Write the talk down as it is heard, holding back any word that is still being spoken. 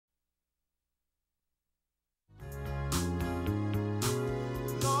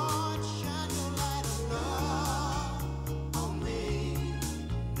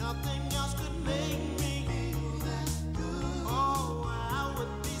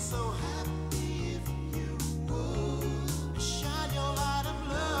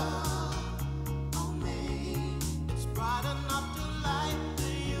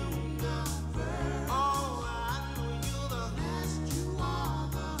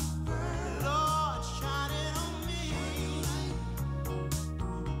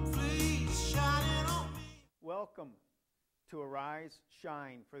Welcome to Arise,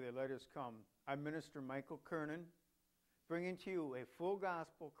 Shine, for the light has come. I'm Minister Michael Kernan, bringing to you a full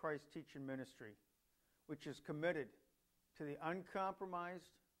gospel Christ teaching ministry, which is committed to the uncompromised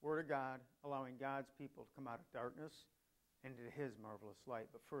Word of God, allowing God's people to come out of darkness into His marvelous light.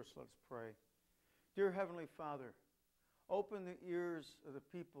 But first, let's pray. Dear Heavenly Father, open the ears of the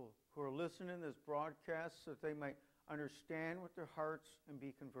people who are listening to this broadcast so that they might understand with their hearts and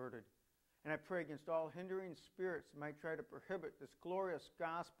be converted. And I pray against all hindering spirits that might try to prohibit this glorious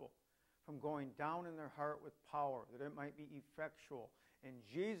gospel from going down in their heart with power, that it might be effectual. In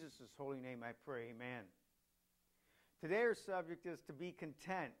Jesus' holy name I pray, amen. Today our subject is to be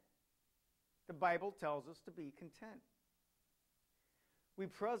content. The Bible tells us to be content. We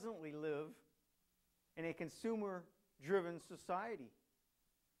presently live in a consumer-driven society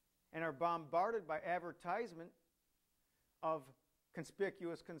and are bombarded by advertisement of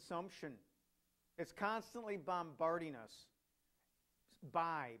conspicuous consumption. It's constantly bombarding us.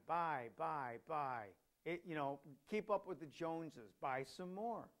 Buy. Keep up with the Joneses. Buy some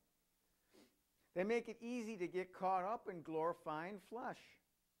more. They make it easy to get caught up in glorifying flesh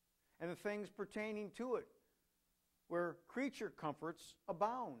and the things pertaining to it, where creature comforts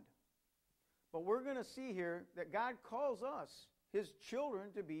abound. But we're going to see here that God calls us, His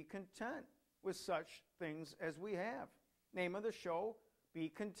children, to be content with such things as we have. Name of the show, Be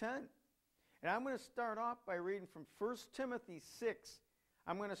Content. And I'm going to start off by reading from 1 Timothy 6.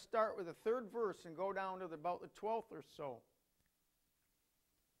 I'm going to start with the 3rd verse and go down to about the 12th or so.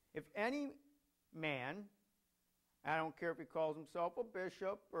 If any man, I don't care if he calls himself a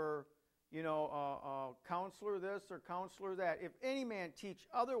bishop or, counselor this or counselor that. If any man teach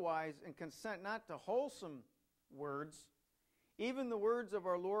otherwise and consent not to wholesome words, even the words of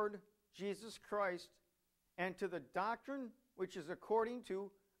our Lord Jesus Christ, and to the doctrine which is according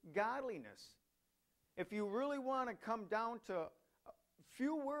to godliness. If you really want to come down to a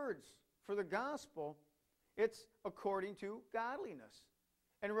few words for the gospel, it's according to godliness.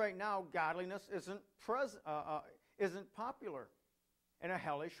 And right now, godliness isn't popular in a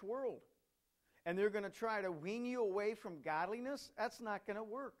hellish world. And they're going to try to wean you away from godliness. That's not going to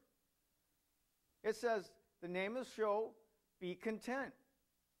work. It says, the name of the show, Be Content.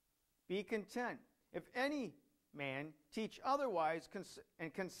 Be content. If any man teach otherwise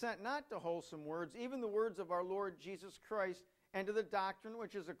and consent not to wholesome words, even the words of our Lord Jesus Christ, and to the doctrine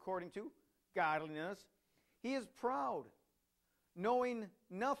which is according to godliness, he is proud, knowing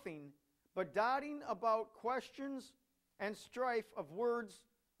nothing, but dotting about questions and strife of words,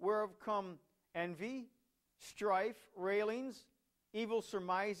 whereof come envy, strife, railings, evil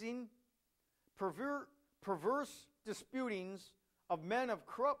surmising, perverse disputings of men of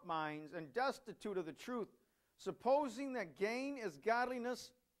corrupt minds and destitute of the truth, supposing that gain is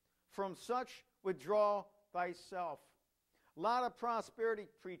godliness, from such withdraw thyself. A lot of prosperity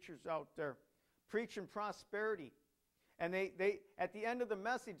preachers out there preaching prosperity. And they at the end of the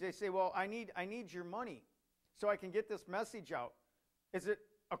message, they say, well, I need your money so I can get this message out. Is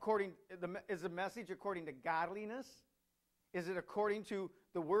the message according to godliness? Is it according to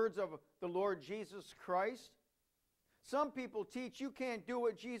the words of the Lord Jesus Christ? Some people teach you can't do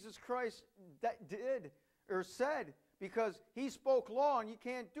what Jesus Christ did or said because He spoke law and you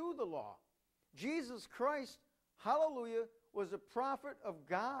can't do the law. Jesus Christ, hallelujah, was a prophet of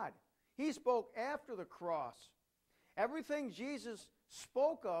God. He spoke after the cross. Everything Jesus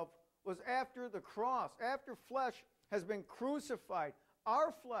spoke of was after the cross, after flesh has been crucified.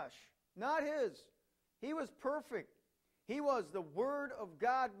 Our flesh, not His. He was perfect. He was the Word of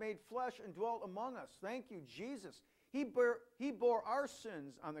God made flesh and dwelt among us. Thank you, Jesus. He bore our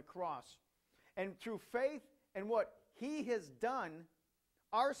sins on the cross. And through faith in what He has done,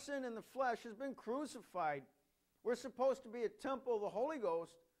 our sin in the flesh has been crucified. We're supposed to be a temple of the Holy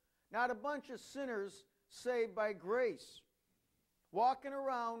Ghost, not a bunch of sinners saved by grace, walking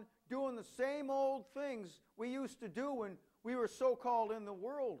around doing the same old things we used to do when we were so-called in the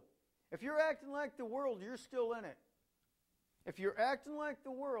world. If you're acting like the world, you're still in it. If you're acting like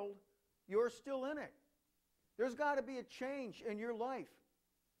the world, you're still in it. There's got to be a change in your life.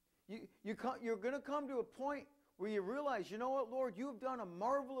 You're going to come to a point where you realize, you know what, Lord, you've done a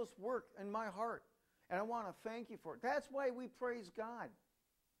marvelous work in my heart, and I want to thank you for it. That's why we praise God.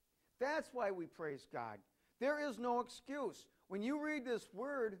 That's why we praise God. There is no excuse. When you read this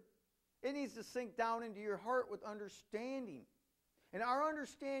word, it needs to sink down into your heart with understanding. And our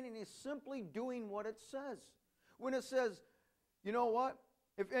understanding is simply doing what it says. When it says, you know what,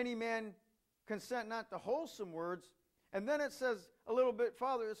 if any man consent not to wholesome words, and then it says a little bit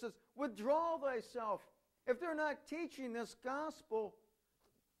farther, it says, withdraw thyself. If they're not teaching this gospel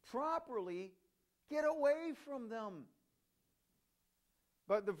properly, Get away from them.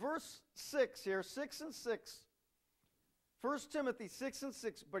 But the verse 6 here, 6 and 6, 1 Timothy 6 and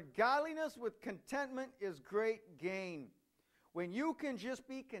 6, but godliness with contentment is great gain. When you can just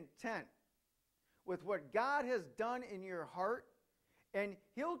be content with what God has done in your heart, and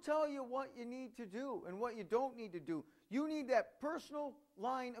He'll tell you what you need to do and what you don't need to do. You need that personal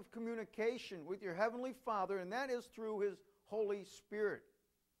line of communication with your Heavenly Father, and that is through His Holy Spirit.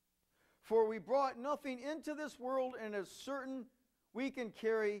 For we brought nothing into this world, and it is certain we can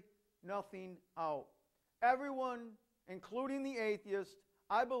carry nothing out. Everyone, including the atheist,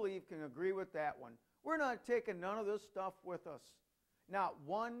 I believe, can agree with that one. We're not taking none of this stuff with us. Not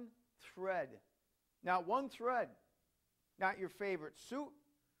one thread. Not one thread. Not your favorite suit.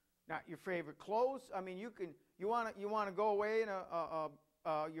 Not your favorite clothes. I mean, you want to go away in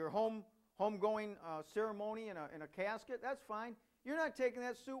your homegoing ceremony in a casket. That's fine. You're not taking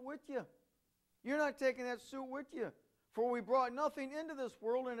that suit with you. You're not taking that suit with you. For we brought nothing into this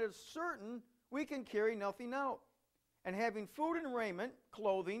world, and it is certain we can carry nothing out. And having food and raiment,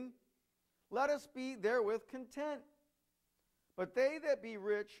 clothing, let us be therewith content. But they that be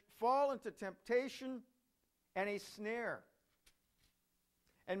rich fall into temptation and a snare,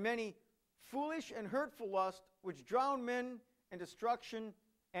 and many foolish and hurtful lusts, which drown men in destruction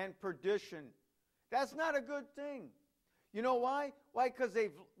and perdition. That's not a good thing. You know why? Why? Because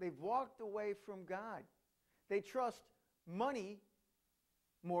they've walked away from God. They trust money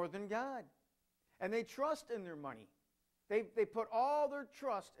more than God. And they trust in their money. They put all their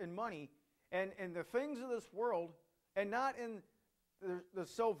trust in money and the things of this world, and not in the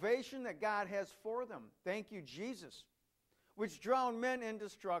salvation that God has for them. Thank you, Jesus. Which drown men in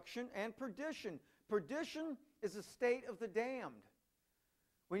destruction and perdition. Perdition is the state of the damned.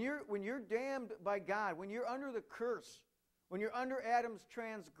 When you're damned by God, when you're under the curse, when you're under Adam's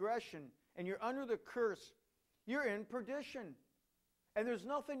transgression and you're under the curse, you're in perdition. And there's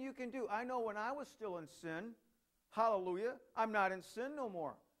nothing you can do. I know when I was still in sin, hallelujah, I'm not in sin no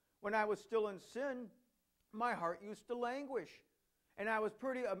more. When I was still in sin, my heart used to languish. And I was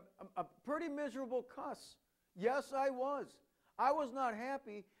a pretty miserable cuss. Yes, I was. I was not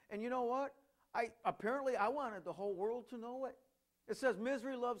happy. And you know what? Apparently I wanted the whole world to know it. It says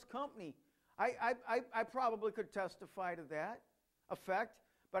misery loves company. I probably could testify to that effect.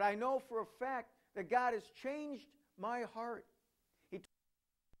 But I know for a fact that God has changed my heart. He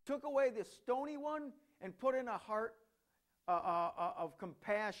took away the stony one and put in a heart of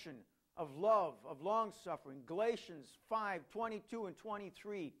compassion, of love, of long-suffering. Galatians 5:22 and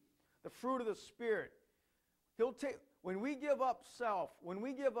 23, the fruit of the Spirit. When we give up self, when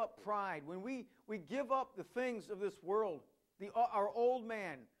we give up pride, when we give up the things of this world, our old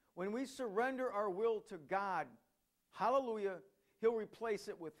man, when we surrender our will to God, hallelujah, He'll replace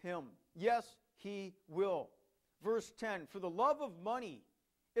it with Him. Yes, He will. Verse 10, for the love of money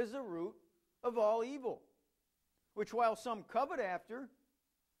is the root of all evil, which while some covet after,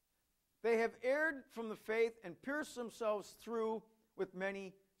 they have erred from the faith and pierced themselves through with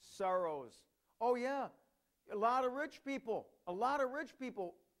many sorrows. Oh yeah, a lot of rich people,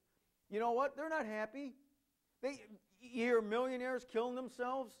 you know what? They're not happy. You hear millionaires killing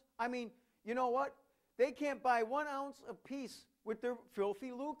themselves. I mean, you know what? They can't buy 1 ounce of peace with their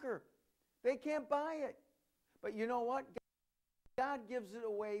filthy lucre. They can't buy it. But you know what? God gives it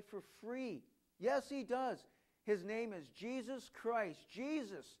away for free. Yes, He does. His name is Jesus Christ.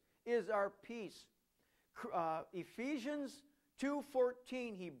 Jesus is our peace. Ephesians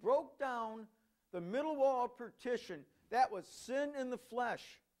 2:14, He broke down the middle wall of partition. That was sin in the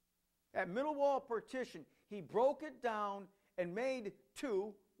flesh. That middle wall of partition, He broke it down and made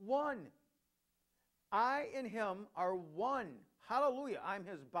two one. I and Him are one. Hallelujah. I'm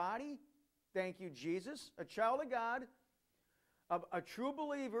His body. Thank you, Jesus. A child of God, a true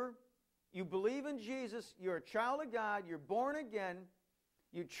believer. You believe in Jesus. You're a child of God. You're born again.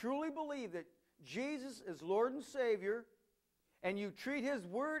 You truly believe that Jesus is Lord and Savior, and you treat His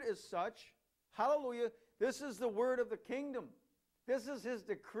word as such. Hallelujah. This is the word of the kingdom. This is His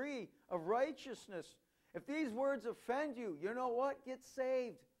decree of righteousness. If these words offend you, you know what? Get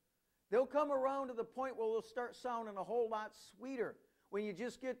saved. They'll come around to the point where they'll start sounding a whole lot sweeter when you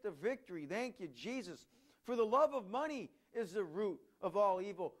just get the victory. Thank you, Jesus. For the love of money is the root of all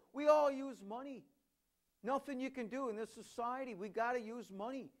evil. We all use money. Nothing you can do in this society. We got to use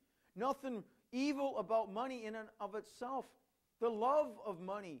money. Nothing evil about money in and of itself. The love of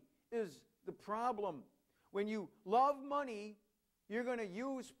money is the problem. When you love money, you're going to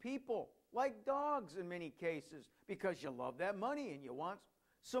use people like dogs in many cases because you love that money and you want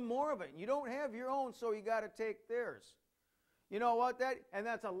some more of it. And you don't have your own, so you got to take theirs. You know what?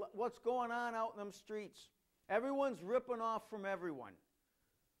 That's what's going on out in them streets. Everyone's ripping off from everyone.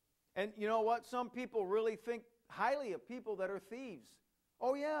 And you know what? Some people really think highly of people that are thieves.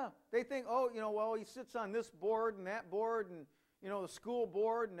 Oh, yeah. They think, oh, well, he sits on this board and that board and, the school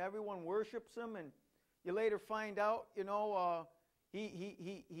board, and everyone worships him. And you later find out,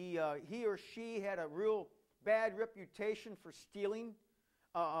 he or she had a real bad reputation for stealing,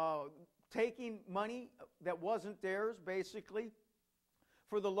 taking money that wasn't theirs, basically.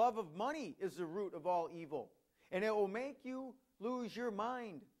 For the love of money is the root of all evil, and it will make you lose your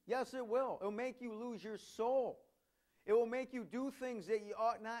mind. Yes, it will. It will make you lose your soul. It will make you do things that you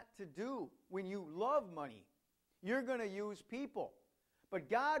ought not to do when you love money. You're going to use people. But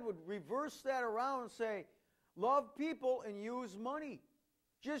God would reverse that around and say, love people and use money.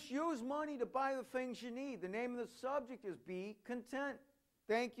 Just use money to buy the things you need. The name of the subject is be content.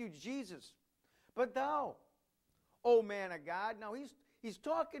 Thank you, Jesus. But thou, O man of God, now he's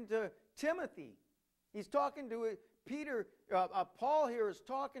talking to Timothy. He's talking to Peter. Paul here is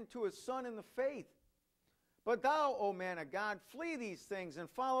talking to his son in the faith. But thou, O man of God, flee these things and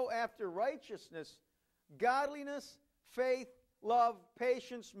follow after righteousness, godliness, faith, love,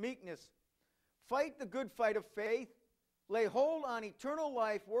 patience, meekness. Fight the good fight of faith. Lay hold on eternal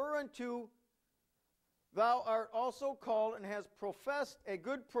life, whereunto thou art also called, and hast professed a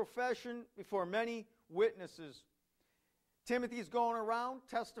good profession before many witnesses. Timothy's going around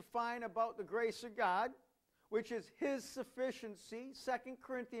testifying about the grace of God, which is his sufficiency. 2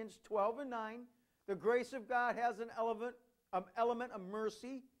 Corinthians 12:9. The grace of God has an element of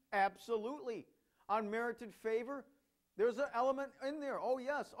mercy. Absolutely. Unmerited favor. There's an element in there. Oh,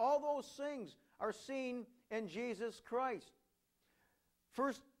 yes. All those things are seen in Jesus Christ.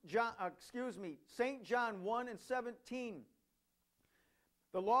 St. John 1:17.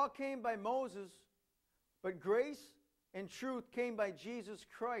 The law came by Moses, but grace and truth came by Jesus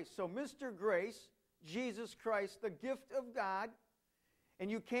Christ. So Mr. Grace, Jesus Christ, the gift of God, and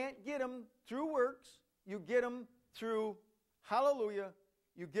you can't get him through works. You get him through, hallelujah,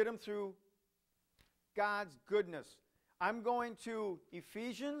 you get him through God's goodness. I'm going to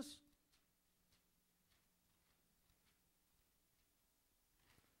Ephesians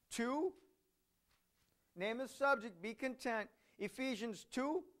 2. Name the subject, be content. Ephesians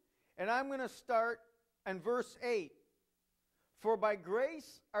 2, and I'm going to start in verse 8. For by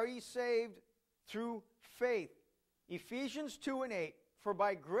grace are ye saved through faith. Ephesians 2 and 8. For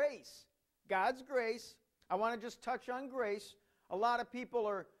by grace, God's grace, I want to just touch on grace. A lot of people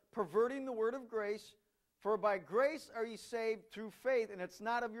are perverting the word of grace. For by grace are ye saved through faith, and it's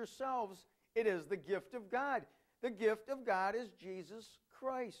not of yourselves, it is the gift of God. The gift of God is Jesus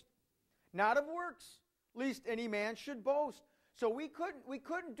Christ. Not of works, lest any man should boast. So we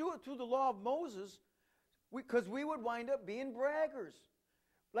couldn't do it through the law of Moses, because we would wind up being braggers.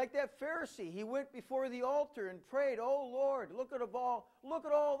 Like that Pharisee, he went before the altar and prayed, "Oh Lord, look at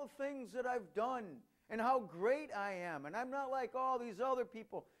all the things that I've done and how great I am. And I'm not like all these other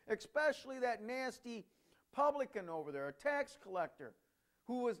people, especially that nasty publican over there, a tax collector,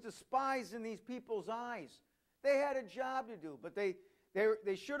 who was despised in these people's eyes." They had a job to do, but they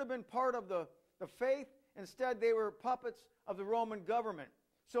should have been part of the faith. Instead, they were puppets of the Roman government.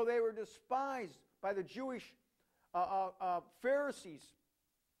 So they were despised by the Jewish Pharisees.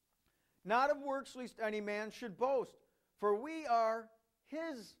 Not of works, lest any man should boast. For we are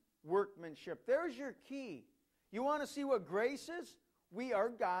his workmanship. There's your key. You want to see what grace is? We are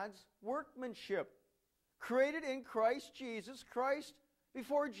God's workmanship. Created in Christ Jesus, Christ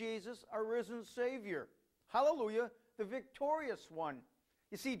before Jesus, our risen Savior. Hallelujah, the victorious one.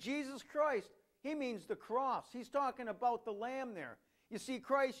 You see, Jesus Christ, he means the cross. He's talking about the Lamb there. You see,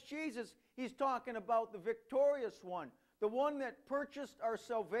 Christ Jesus, he's talking about the victorious one, the one that purchased our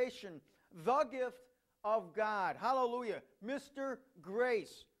salvation, the gift of God. Hallelujah. Mr.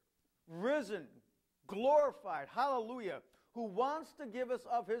 Grace, risen, glorified, hallelujah, who wants to give us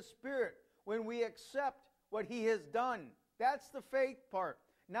of his Spirit when we accept what he has done. That's the faith part.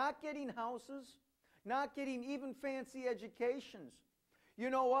 Not getting houses, not getting even fancy educations. You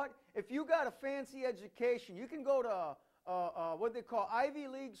know what? If you got a fancy education, you can go to what they call Ivy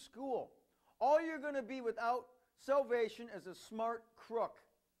League school. All you're going to be without salvation is a smart crook.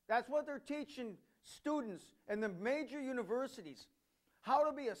 That's what they're teaching students in the major universities. How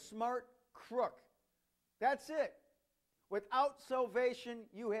to be a smart crook. That's it. Without salvation,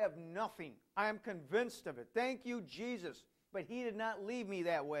 you have nothing. I am convinced of it. Thank you, Jesus. But he did not leave me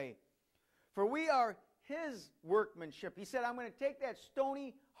that way. For we are his workmanship. He said, I'm going to take that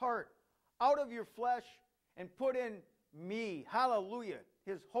stony heart out of your flesh and put in me. Hallelujah.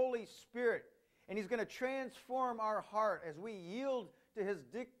 His Holy Spirit. And He's going to transform our heart as we yield to His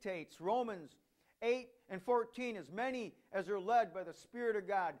dictates. Romans 8:14, as many as are led by the Spirit of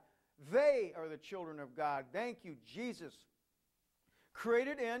God, they are the children of God. Thank you, Jesus.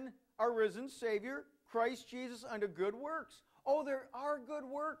 Created in our risen Savior, Christ Jesus, unto good works. Oh, there are good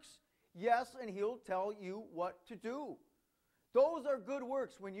works. Yes, and He'll tell you what to do. Those are good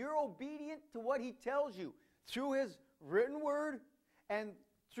works. When you're obedient to what He tells you through His written word and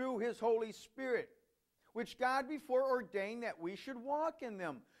through His Holy Spirit, which God before ordained that we should walk in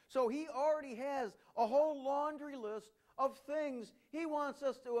them. So He already has a whole laundry list of things He wants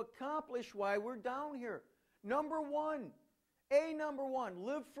us to accomplish while we're down here. Number one,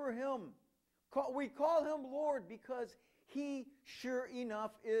 live for Him. We call Him Lord because He sure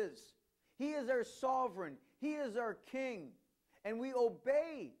enough is. He is our sovereign. He is our king. And we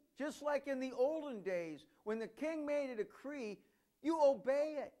obey, just like in the olden days, when the king made a decree, you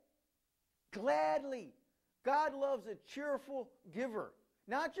obey it gladly. God loves a cheerful giver,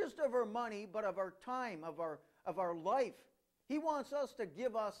 not just of our money, but of our time, of our life. He wants us to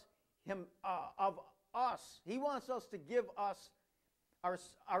give us Him of us. He wants us to give us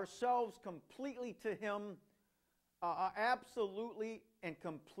ourselves completely to Him, absolutely and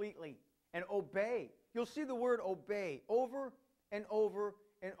completely, and obey. You'll see the word obey over and over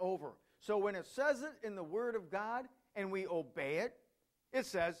and over. So when it says it in the Word of God and we obey it, it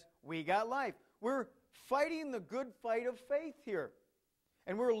says we got life. We're fighting the good fight of faith here.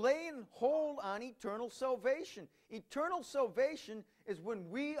 And we're laying hold on eternal salvation. Eternal salvation is when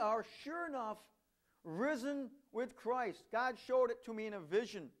we are sure enough risen with Christ. God showed it to me in a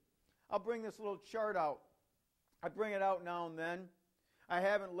vision. I'll bring this little chart out. I bring it out now and then. I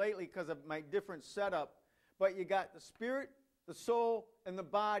haven't lately because of my different setup. But you got the spirit, the soul, and the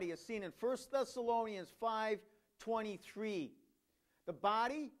body as seen in 1 Thessalonians 5:23. The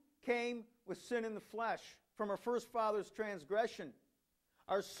body came with sin in the flesh from our first father's transgression.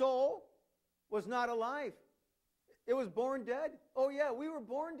 Our soul was not alive. It was born dead. Oh yeah, we were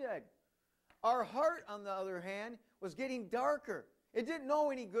born dead. Our heart, on the other hand, was getting darker. It didn't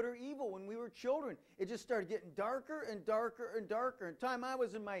know any good or evil when we were children. It just started getting darker and darker and darker. In time I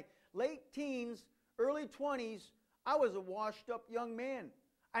was in my late teens, early 20s, I was a washed-up young man.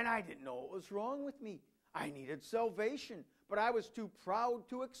 And I didn't know what was wrong with me. I needed salvation, but I was too proud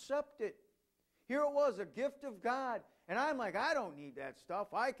to accept it. Here it was, a gift of God. And I'm like, I don't need that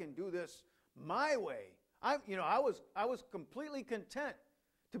stuff. I can do this my way. I was completely content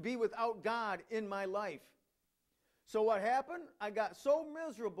to be without God in my life. So what happened? I got so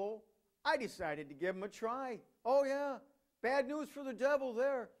miserable, I decided to give Him a try. Oh yeah, bad news for the devil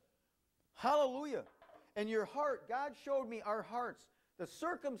there. Hallelujah. And your heart, God showed me our hearts.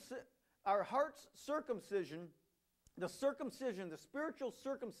 Our heart's circumcision, the spiritual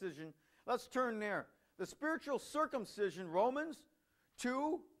circumcision. Let's turn there. The spiritual circumcision, Romans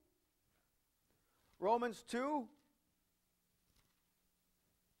 2,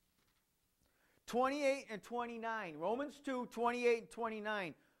 28 and 29. Romans 2, 28 and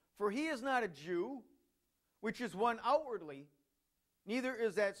 29. For he is not a Jew, which is one outwardly, neither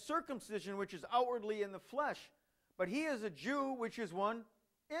is that circumcision which is outwardly in the flesh, but he is a Jew which is one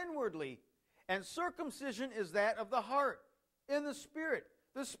inwardly. And circumcision is that of the heart, in the spirit.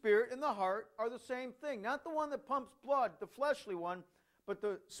 The spirit and the heart are the same thing. Not the one that pumps blood, the fleshly one, but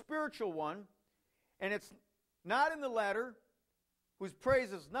the spiritual one. And it's not in the latter, whose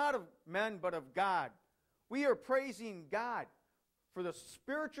praise is not of men, but of God. We are praising God for the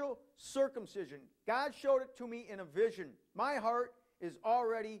spiritual circumcision. God showed it to me in a vision. My heart is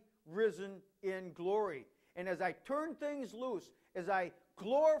already risen in glory. And as I turn things loose, as I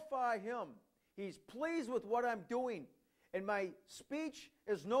glorify Him, He's pleased with what I'm doing. And my speech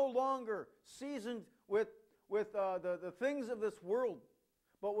is no longer seasoned with the things of this world,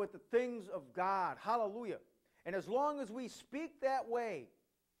 but with the things of God. Hallelujah. And as long as we speak that way,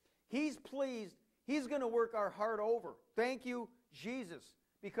 He's pleased. He's going to work our heart over. Thank you, Jesus,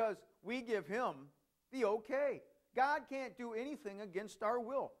 because we give Him the okay. God can't do anything against our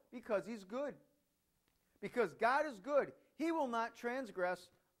will because He's good. Because God is good, He will not transgress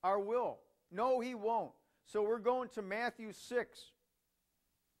our will. No, He won't. So we're going to Matthew 6.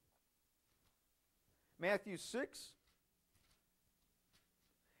 Matthew 6.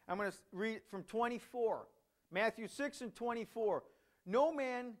 I'm going to read from 24. Matthew 6 and 24. No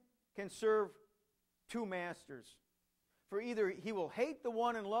man can serve two masters. For either he will hate the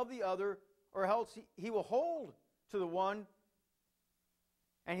one and love the other, or else he will hold to the one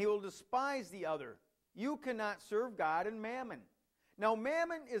and he will despise the other. You cannot serve God and mammon. Now,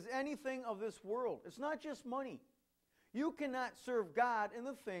 mammon is anything of this world. It's not just money. You cannot serve God and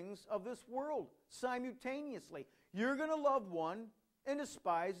the things of this world simultaneously. You're going to love one and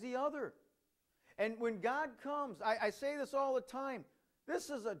despise the other. And when God comes, I say this all the time, this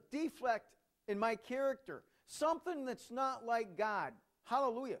is a defect in my character, something that's not like God.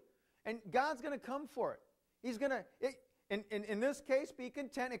 Hallelujah. And God's going to come for it. He's going to, in this case, be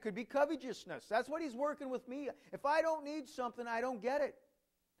content. It could be covetousness. That's what he's working with me. If I don't need something, I don't get it.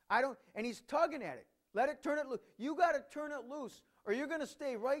 And he's tugging at it. Let it turn it loose. You got to turn it loose, or you're going to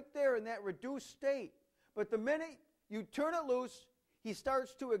stay right there in that reduced state. But the minute you turn it loose, he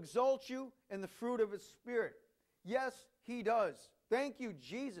starts to exalt you in the fruit of his Spirit. Yes, he does. Thank you,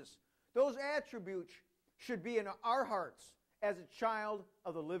 Jesus. Those attributes should be in our hearts as a child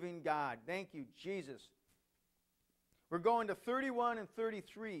of the living God. Thank you, Jesus. We're going to 31 and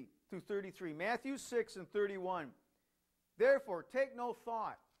 33 through 33. Matthew 6 and 31. Therefore, take no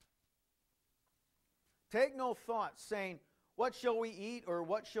thought. Take no thought, saying, what shall we eat, or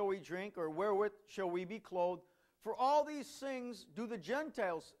what shall we drink, or wherewith shall we be clothed? For all these things do the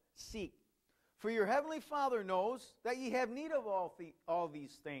Gentiles seek. For your heavenly Father knows that ye have need of all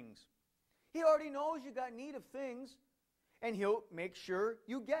these things. He already knows you got need of things, and he'll make sure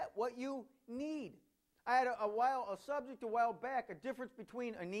you get what you need. I had a subject a while back, a difference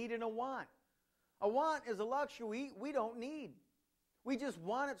between a need and a want. A want is a luxury we don't need. We just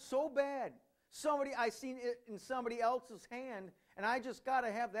want it so bad. I seen it in somebody else's hand, and I just got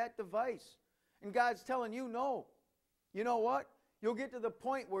to have that device. And God's telling you no. You know what? You'll get to the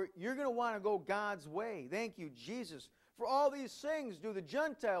point where you're going to want to go God's way. Thank you, Jesus. For all these things do the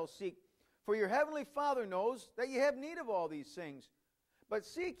Gentiles seek. For your heavenly Father knows that ye have need of all these things. But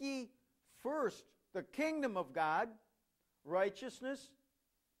seek ye first the kingdom of God, righteousness,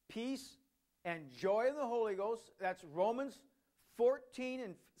 peace, and joy in the Holy Ghost. That's Romans 14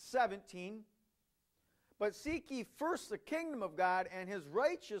 and 17. But seek ye first the kingdom of God and his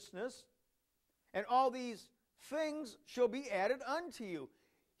righteousness, and all these things shall be added unto you.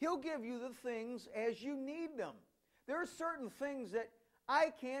 He'll give you the things as you need them. There are certain things that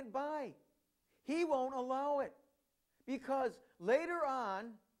I can't buy. He won't allow it. Because later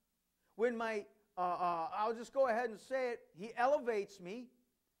on, when I'll just go ahead and say it, he elevates me,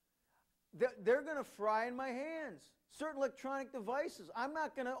 they're going to fry in my hands. Certain electronic devices I'm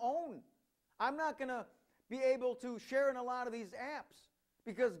not going to own. I'm not going to be able to share in a lot of these apps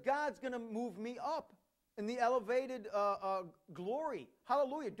because God's going to move me up in the elevated glory.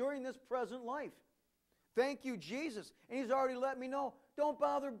 Hallelujah. During this present life. Thank you, Jesus. And he's already let me know, don't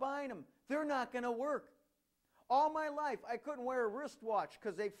bother buying them. They're not going to work. All my life, I couldn't wear a wristwatch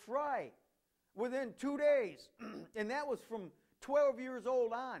because they fry within 2 days. And that was from 12 years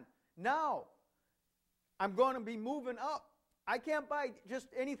old on. Now, I'm going to be moving up. I can't buy just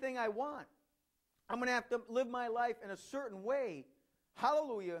anything I want. I'm going to have to live my life in a certain way,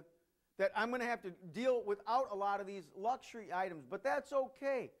 hallelujah, that I'm going to have to deal without a lot of these luxury items. But that's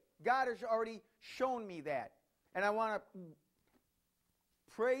okay. God has already shown me that. And I want to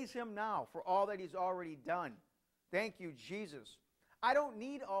praise him now for all that he's already done. Thank you, Jesus. I don't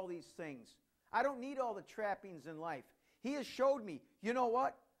need all these things. I don't need all the trappings in life. He has showed me, you know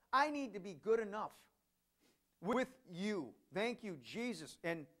what? I need to be good enough with you. Thank you, Jesus.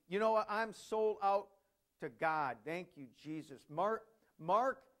 And you know what? I'm sold out to God. Thank you, Jesus. Mark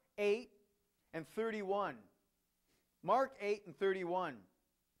 8 and 31. Mark 8 and 31.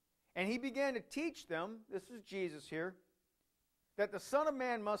 And he began to teach them, this is Jesus here, that the Son of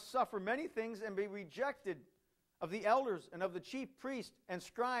Man must suffer many things and be rejected of the elders and of the chief priests and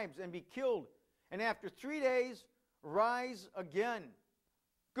scribes and be killed, and after 3 days rise again.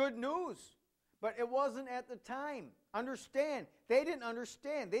 Good news. But it wasn't at the time. Understand. They didn't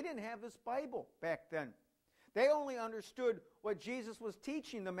understand. They didn't have this Bible back then. They only understood what Jesus was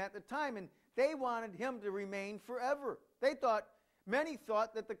teaching them at the time, and they wanted him to remain forever. Many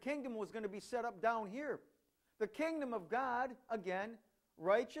thought that the kingdom was going to be set up down here. The kingdom of God, again,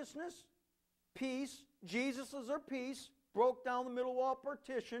 righteousness, peace. Jesus is our peace. Broke down the middle wall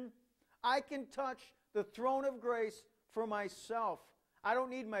partition. I can touch the throne of grace for myself. I don't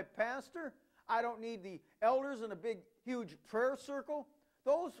need my pastor. I don't need the elders in a big, huge prayer circle.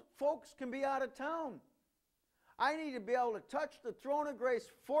 Those folks can be out of town. I need to be able to touch the throne of grace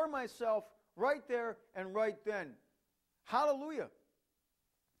for myself right there and right then. Hallelujah.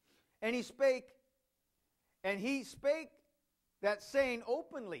 And he spake that saying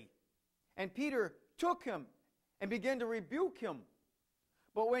openly. And Peter took him and began to rebuke him.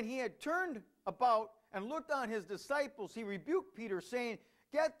 But when he had turned about and looked on his disciples, he rebuked Peter, saying,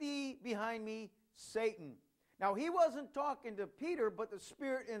 Get thee behind me, Satan. Now, he wasn't talking to Peter, but the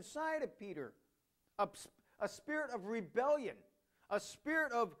spirit inside of Peter. a spirit of rebellion, a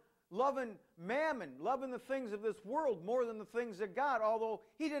spirit of loving mammon, loving the things of this world more than the things of God, although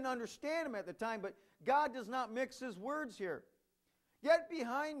he didn't understand them at the time, but God does not mix his words here. Get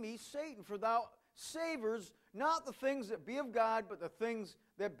behind me, Satan, for thou savors not the things that be of God, but the things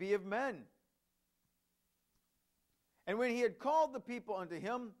that be of men. And when he had called the people unto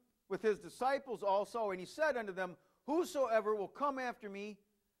him with his disciples also, and he said unto them, whosoever will come after me,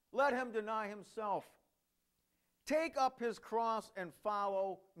 let him deny himself. Take up his cross and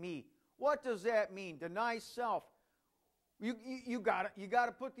follow me. What does that mean? Deny self. You got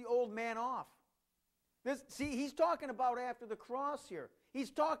to put the old man off. See, he's talking about after the cross here. He's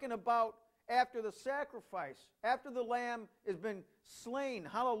talking about after the sacrifice, after the Lamb has been slain.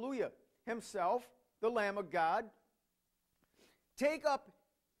 Hallelujah. Himself, the Lamb of God. Take up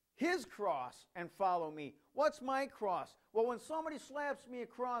his cross and follow me. What's my cross? Well, when somebody slaps me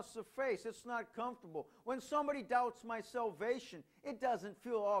across the face, it's not comfortable. When somebody doubts my salvation, it doesn't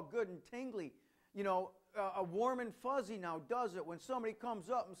feel all good and tingly. You know, warm and fuzzy now, does it? When somebody comes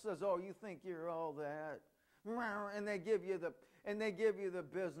up and says, "Oh, you think you're all that," and they give you the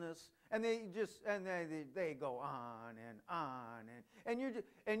business, and they go on and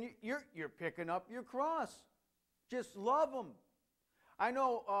you're picking up your cross. Just love them. I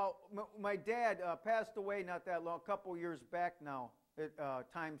know my dad passed away not that long, a couple years back now.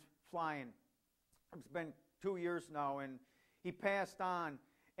 Time's flying. It's been 2 years now, and he passed on.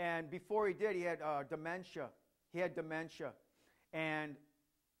 And before he did, he had dementia. He had dementia, and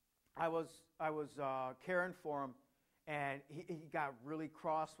I was caring for him, and he got really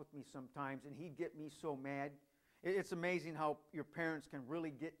cross with me sometimes, and he'd get me so mad. It's amazing how your parents can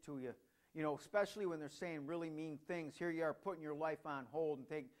really get to you. You know, especially when they're saying really mean things. Here you are putting your life on hold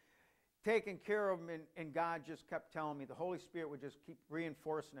and taking care of them, and God just kept telling me, the Holy Spirit would just keep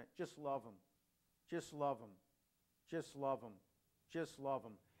reinforcing it. Just love them. Just love them. Just love them. Just love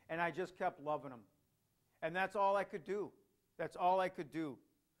them. And I just kept loving them. And that's all I could do. That's all I could do.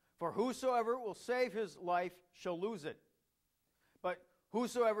 For whosoever will save his life shall lose it. But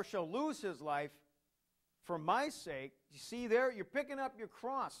whosoever shall lose his life for my sake, you see there, you're picking up your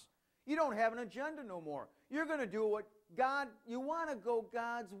cross. You don't have an agenda no more. You're going to do what God, you want to go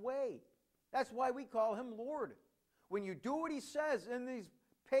God's way. That's why we call him Lord. When you do what he says in these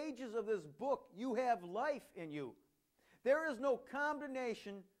pages of this book, you have life in you. There is no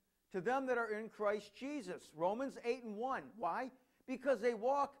condemnation to them that are in Christ Jesus. Romans 8:1. Why? Because they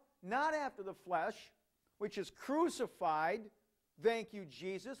walk not after the flesh, which is crucified, thank you,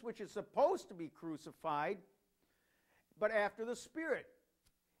 Jesus, which is supposed to be crucified, but after the Spirit.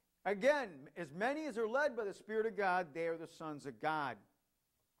 Again, as many as are led by the Spirit of God, they are the sons of God.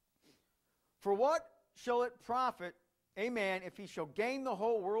 For what shall it profit a man if he shall gain the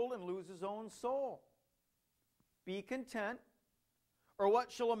whole world and lose his own soul? Be content. Or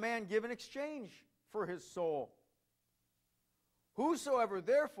what shall a man give in exchange for his soul? Whosoever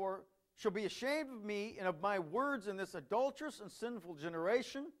therefore shall be ashamed of me and of my words in this adulterous and sinful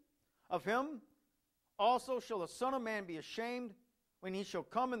generation, of him also shall the Son of Man be ashamed when he shall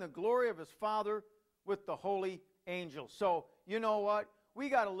come in the glory of his Father with the holy angels. So, you know what? We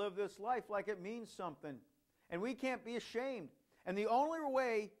got to live this life like it means something. And we can't be ashamed. And the only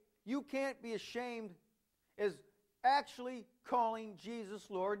way you can't be ashamed is actually calling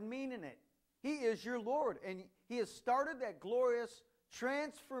Jesus Lord and meaning it. He is your Lord. And he has started that glorious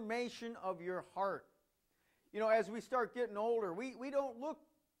transformation of your heart. You know, as we start getting older, we don't look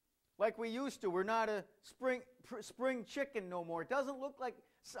like we used to. We're not a spring chicken no more. It doesn't look like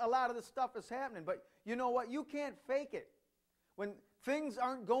a lot of the stuff is happening. But you know what? You can't fake it. When things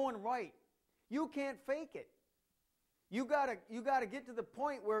aren't going right, you can't fake it. You gotta get to the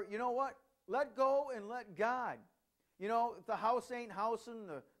point where, you know what? Let go and let God. You know, if the house ain't housing,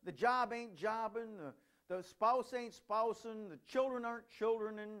 the job ain't jobbing, the spouse ain't spousing, the children aren't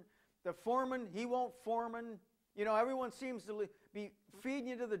childrening, the foreman, he won't foreman. You know, everyone seems to be feeding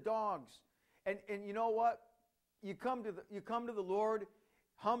you to the dogs. And you know what? You come to the Lord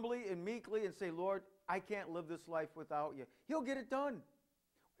humbly and meekly and say, Lord, I can't live this life without you. He'll get it done.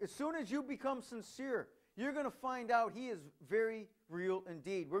 As soon as you become sincere, you're going to find out he is very real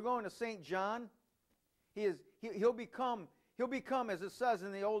indeed. We're going to St. John. He'll become, as it says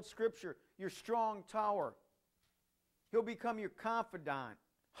in the old scripture, your strong tower. He'll become your confidant.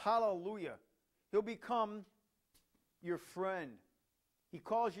 Hallelujah. He'll become your friend. He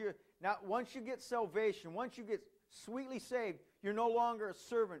calls you, now once you get salvation, once you get sweetly saved, you're no longer a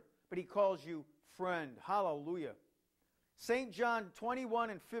servant, but he calls you friend. Hallelujah. St. John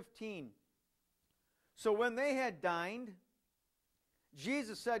 21:15. So when they had dined,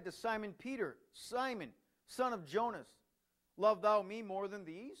 Jesus said to Simon Peter, Simon, son of Jonas, love thou me more than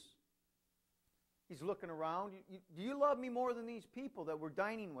these? He's looking around. Do you love me more than these people that we're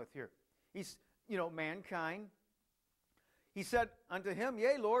dining with here? He's, mankind. He said unto him,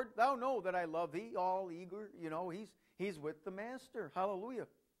 Yea, Lord, thou know that I love thee, all eager. He's with the master. Hallelujah.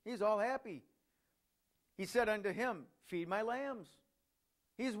 He's all happy. He said unto him, Feed my lambs.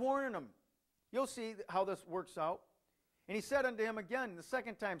 He's warning them. You'll see how this works out. And he said unto him again the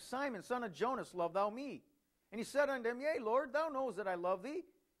second time, Simon, son of Jonas, love thou me? And he said unto him, Yea, Lord, thou knowest that I love thee.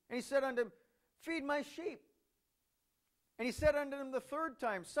 And he said unto him, Feed my sheep. And he said unto him the third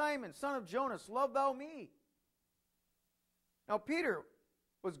time, Simon, son of Jonas, love thou me? Now Peter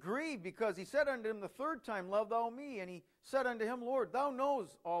was grieved because he said unto him the third time, Love thou me? And he said unto him, Lord, thou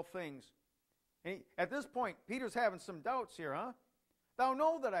knowest all things. And at this point, Peter's having some doubts here, huh? Thou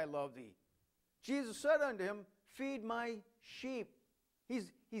know that I love thee. Jesus said unto him, Feed my sheep.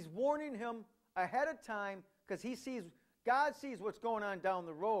 He's warning him ahead of time because God sees what's going on down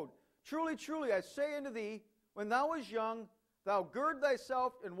the road. Truly, truly, I say unto thee, when thou wast young, thou gird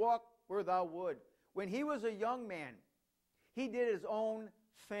thyself and walk where thou would. When he was a young man, he did his own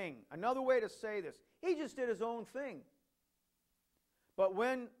thing. Another way to say this, he just did his own thing. But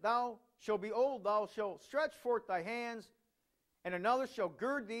when thou shalt be old, thou shalt stretch forth thy hands, and another shall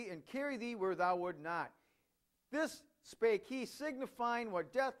gird thee and carry thee where thou would not. This spake he, signifying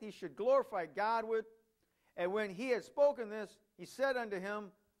what death he should glorify God with. And when he had spoken this, he said unto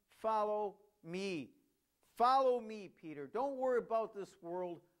him, Follow me. Follow me, Peter. Don't worry about this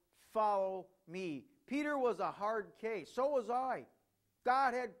world. Follow me. Peter was a hard case. So was I.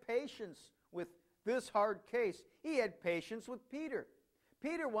 God had patience with this hard case. He had patience with Peter.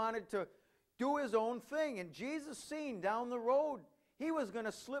 Peter wanted to do his own thing, and Jesus seen down the road he was going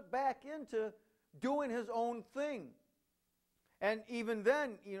to slip back into doing his own thing. And even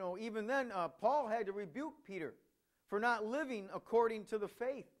then, Paul had to rebuke Peter for not living according to the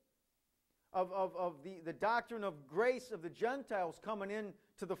faith of the doctrine of grace of the Gentiles coming in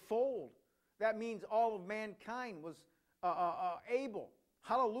to the fold. That means all of mankind was able,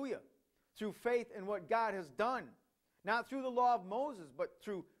 hallelujah, through faith in what God has done. Not through the law of Moses, but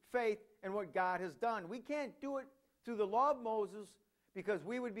through faith in what God has done. We can't do it through the law of Moses because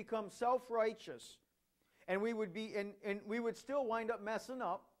we would become self-righteous. And we would still wind up messing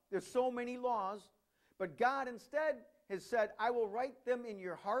up. There's so many laws. But God instead has said, I will write them in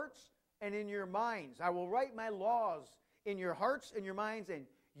your hearts and in your minds. I will write my laws in your hearts and your minds, and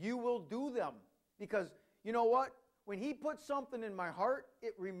you will do them. Because you know what? When he puts something in my heart,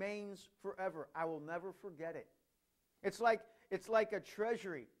 it remains forever. I will never forget it. It's like a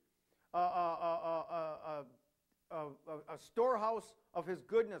treasury, a storehouse of his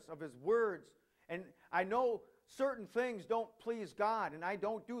goodness, of his words. And I know certain things don't please God, and I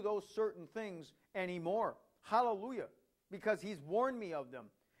don't do those certain things anymore. Hallelujah. Because he's warned me of them.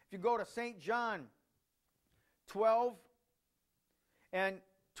 If you go to St. John 12 and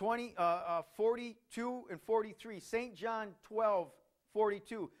 42 and 43, St. John 12,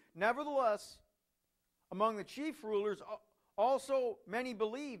 42. Nevertheless, among the chief rulers also many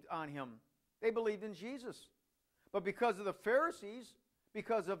believed on him. They believed in Jesus. But because of the Pharisees,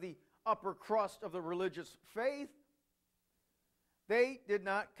 because of the upper crust of the religious faith, they did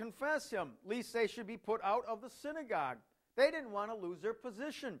not confess him, lest they should be put out of the synagogue. They didn't want to lose their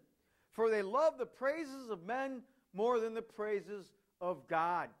position, for they loved the praises of men more than the praises of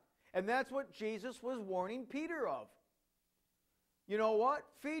God. And that's what Jesus was warning Peter of. You know what?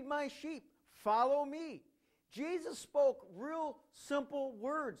 Feed my sheep. Follow me. Jesus spoke real simple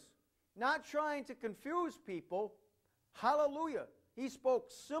words, not trying to confuse people. Hallelujah. He spoke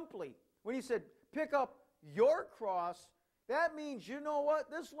simply. When he said, pick up your cross, that means, you know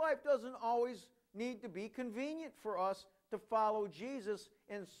what? This life doesn't always need to be convenient for us to follow Jesus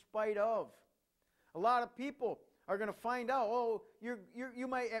in spite of. A lot of people are going to find out, you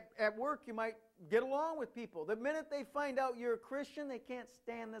might, at work, you might get along with people. The minute they find out you're a Christian, they can't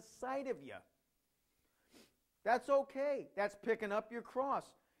stand the sight of you. That's okay. That's picking up your cross.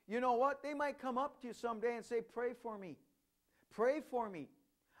 You know what? They might come up to you someday and say, pray for me. Pray for me.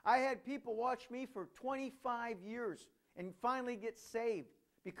 I had people watch me for 25 years and finally get saved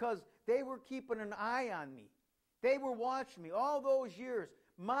because they were keeping an eye on me. They were watching me all those years,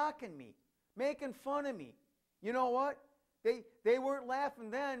 mocking me, making fun of me. You know what? They weren't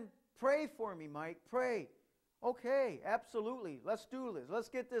laughing then. Pray for me, Mike. Pray. Okay, absolutely. Let's do this. Let's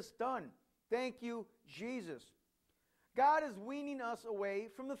get this done. Thank you, Jesus. God is weaning us away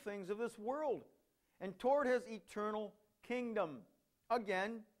from the things of this world and toward his eternal kingdom.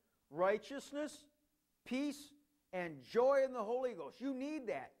 Again, righteousness, peace, and joy in the Holy Ghost. You need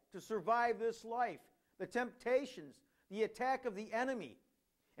that to survive this life. the temptations, the attack of the enemy.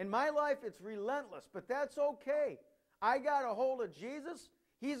 In my life, it's relentless, but that's okay. I got a hold of Jesus.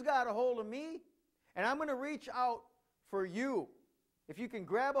 He's got a hold of me, and I'm going to reach out for you. If you can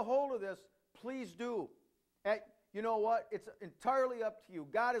grab a hold of this, please do. You know what? It's entirely up to you.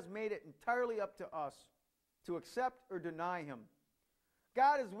 God has made it entirely up to us to accept or deny Him.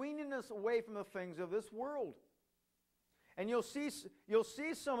 God is weaning us away from the things of this world. And you'll see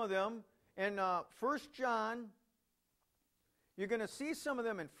some of them in 1 John. You're going to see some of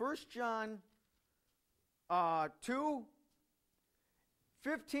them in 1 John 2,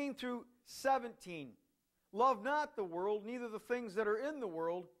 15 through 17. Love not the world, neither the things that are in the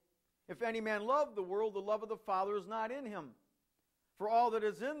world. If any man love the world, the love of the Father is not in him. For all that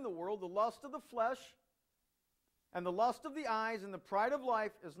is in the world, the lust of the flesh, and the lust of the eyes, and the pride of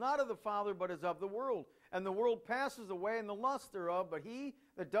life, is not of the Father, but is of the world. And the world passes away, and the lust thereof, but he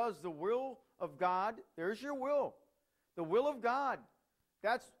that does the will of God, there's your will. The will of God.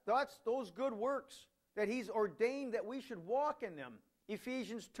 That's those good works that He's ordained that we should walk in them.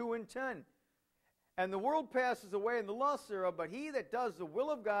 Ephesians 2 and 10. And the world passes away, and the lust thereof, but he that does the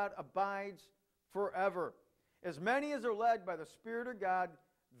will of God abides forever. As many as are led by the Spirit of God,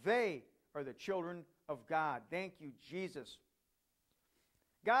 they are the children of God. Thank you, Jesus.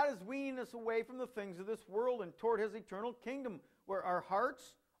 God is weaning us away from the things of this world and toward His eternal kingdom, where our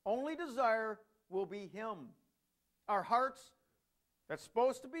heart's only desire will be Him. Our hearts, that's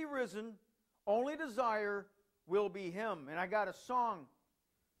supposed to be risen, only desire will be Him. And I got a song,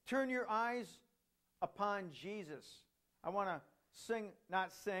 Turn Your Eyes Upon Jesus. I want to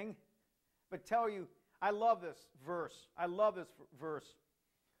not sing, but tell you, I love this verse. I love this verse.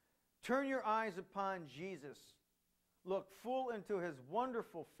 Turn your eyes upon Jesus. Look full into His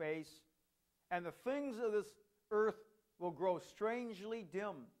wonderful face, and the things of this earth will grow strangely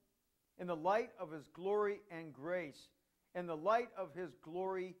dim in the light of His glory and grace. In the light of His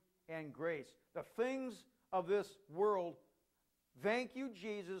glory and grace. The things of this world, thank you,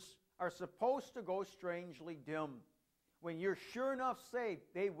 Jesus, are supposed to go strangely dim. When you're sure enough saved,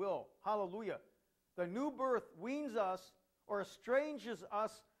 they will. Hallelujah. The new birth weans us or estranges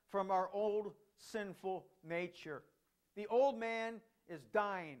us from our old sinful nature. The old man is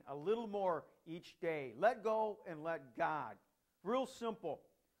dying a little more each day. Let go and let God. Real simple.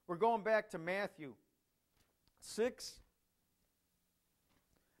 We're going back to Matthew 6.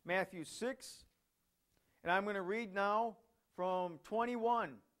 Matthew 6. And I'm going to read now from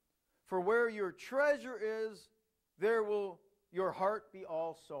 21. For where your treasure is, there will your heart be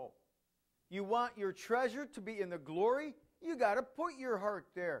also. You want your treasure to be in the glory? You got to put your heart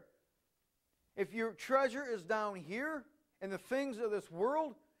there. If your treasure is down here in the things of this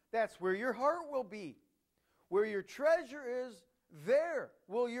world, that's where your heart will be. Where your treasure is, there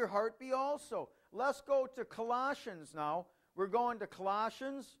will your heart be also. Let's go to Colossians now. We're going to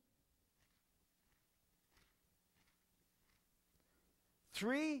Colossians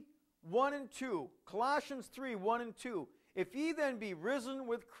 3, 1 and 2. Colossians 3, 1 and 2. If ye then be risen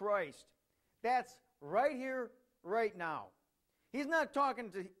with Christ, that's right here, right now. He's not talking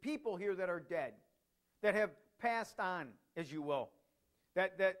to people here that are dead, that have passed on, as you will.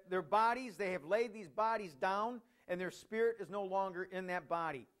 That their bodies, they have laid these bodies down, and their spirit is no longer in that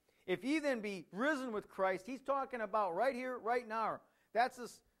body. If ye then be risen with Christ, he's talking about right here, right now. That's a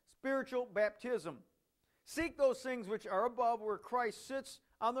spiritual baptism. Seek those things which are above, where Christ sits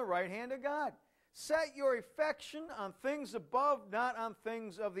on the right hand of God. Set your affection on things above, not on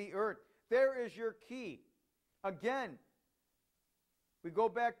things of the earth. There is your key. Again, we go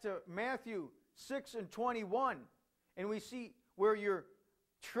back to Matthew 6 and 21, and we see where your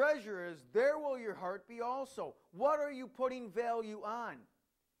treasure is, there will your heart be also. What are you putting value on?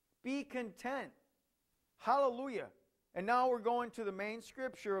 Be content. Hallelujah. And now we're going to the main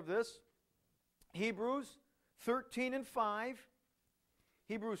scripture of this. Hebrews 13 and 5.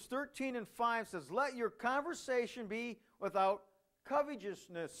 Hebrews 13 and 5 says, let your conversation be without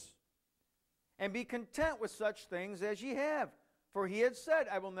covetousness, and be content with such things as ye have. For he had said,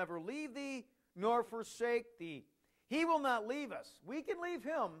 I will never leave thee, nor forsake thee. He will not leave us. We can leave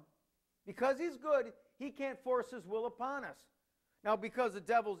him. Because he's good, he can't force his will upon us. Now, because the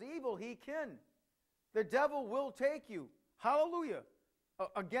devil's evil, he can. The devil will take you, hallelujah,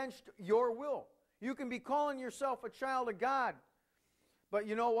 against your will. You can be calling yourself a child of God, but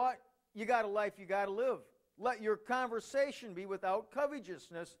you know what? You got a life you got to live. Let your conversation be without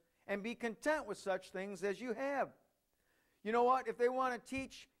covetousness, and be content with such things as you have. You know what? If they want to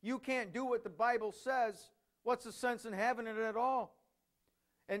teach you can't do what the Bible says, what's the sense in having it at all?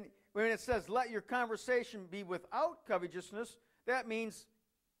 And when it says let your conversation be without covetousness, that means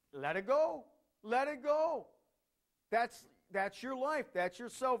let it go. let it go. That's your life. That's your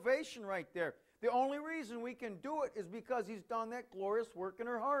salvation right there. The only reason we can do it is because he's done that glorious work in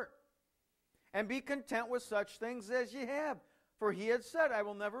her heart. And be content with such things as ye have. For he had said, I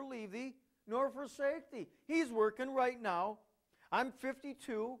will never leave thee nor forsake thee. He's working right now. I'm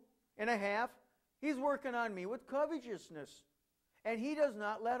 52 and a half. He's working on me with covetousness. And he does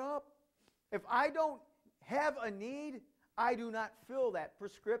not let up. If I don't have a need, I do not fill that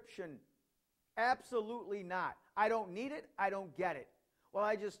prescription. Absolutely not. I don't need it. I don't get it.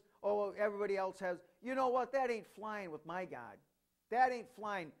 Well, everybody else has. You know what? That ain't flying with my God. That ain't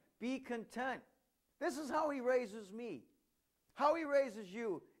flying. Be content. This is how he raises me. How he raises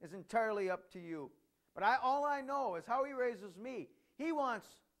you is entirely up to you. But all I know is how he raises me. He wants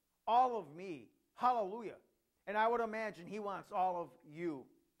all of me. Hallelujah. And I would imagine he wants all of you.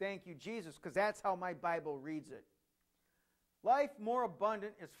 Thank you, Jesus, because that's how my Bible reads it. Life more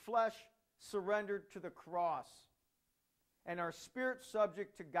abundant is flesh surrendered to the cross, and our spirit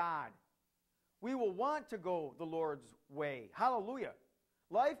subject to God. We will want to go the Lord's way. Hallelujah.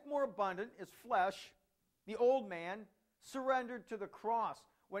 Life more abundant is flesh, the old man, surrendered to the cross.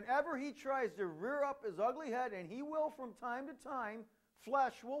 Whenever he tries to rear up his ugly head, and he will from time to time,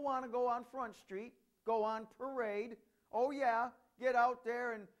 flesh will want to go on Front Street, go on parade. Oh yeah, get out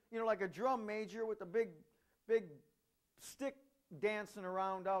there and, like a drum major with a big stick dancing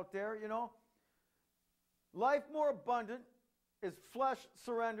around out there, Life more abundant is flesh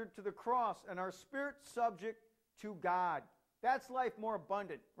surrendered to the cross, and our spirit subject to God. That's life more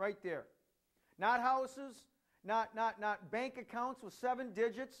abundant right there. Not houses, not bank accounts with 7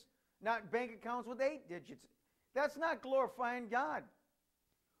 digits, not bank accounts with 8 digits. That's not glorifying God.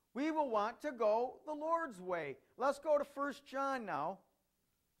 We will want to go the Lord's way. Let's go to 1 John now.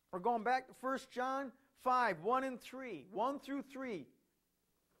 We're going back to 1 John 5, 1 and 3. 1 through 3.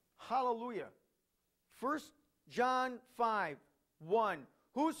 Hallelujah. 1 John 5, 1.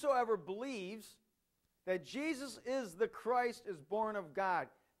 Whosoever believes that Jesus is the Christ is born of God.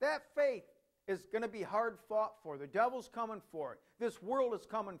 That faith is going to be hard fought for. The devil's coming for it. This world is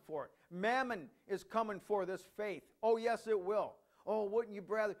coming for it. Mammon is coming for this faith. Oh, yes, it will. Oh, wouldn't you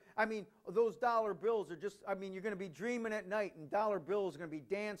rather? Those dollar bills are just, you're going to be dreaming at night, and dollar bills are going to be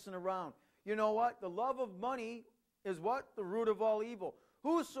dancing around. You know what? The love of money is what? The root of all evil.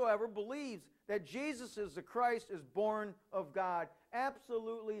 Whosoever believes that Jesus is the Christ is born of God.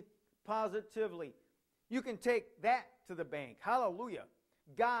 Absolutely, positively. You can take that to the bank. Hallelujah.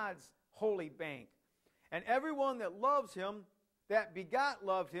 God's holy bank. And everyone that loves him, that begot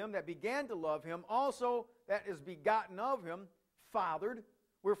loved him, that began to love him, also that is begotten of him, fathered.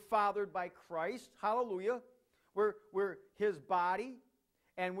 We're fathered by Christ. Hallelujah. We're his body,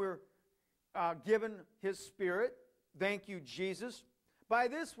 and we're given his spirit. Thank you, Jesus. By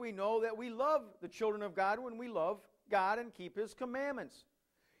this we know that we love the children of God when we love God and keep his commandments.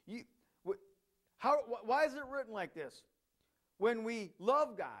 Why is it written like this? When we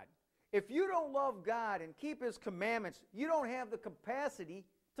love God. If you don't love God and keep his commandments, you don't have the capacity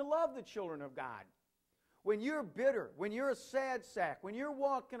to love the children of God. When you're bitter, when you're a sad sack, when you're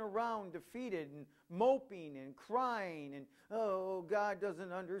walking around defeated and moping and crying and, oh, God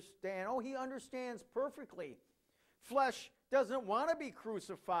doesn't understand. Oh, he understands perfectly. Flesh doesn't want to be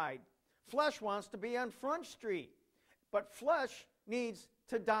crucified. Flesh wants to be on Front Street. But flesh needs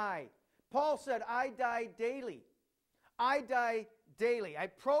to die. Paul said, I die daily. I die daily. I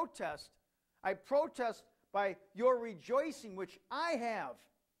protest by your rejoicing, which I have.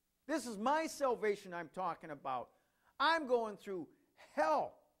 This is my salvation I'm talking about. I'm going through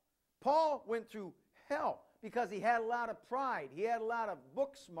hell. Paul went through hell because he had a lot of pride. He had a lot of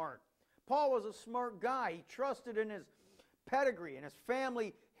book smart. Paul was a smart guy. He trusted in his pedigree and his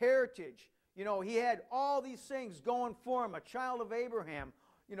family heritage. He had all these things going for him, a child of Abraham,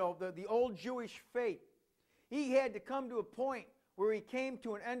 the old Jewish faith. He had to come to a point where he came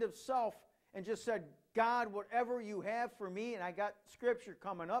to an end of self and just said, God, whatever you have for me, and I got scripture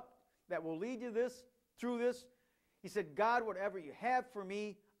coming up that will lead you through this. He said, God, whatever you have for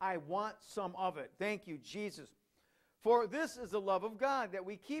me, I want some of it. Thank you, Jesus. For this is the love of God, that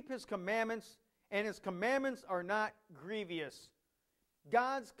we keep his commandments, and his commandments are not grievous.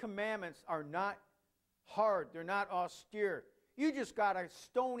 God's commandments are not hard. They're not austere. You just got a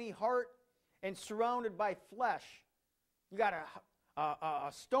stony heart and surrounded by flesh. You got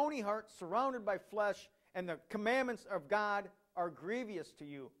a stony heart surrounded by flesh, and the commandments of God are grievous to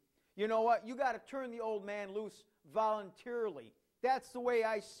you. You know what? You got to turn the old man loose voluntarily. That's the way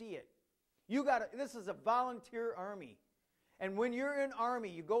I see it. This is a volunteer army. And when you're in army,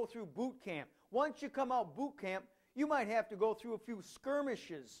 you go through boot camp. Once you come out boot camp, you might have to go through a few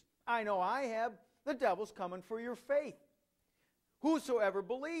skirmishes I know I have. The devil's coming for your faith. Whosoever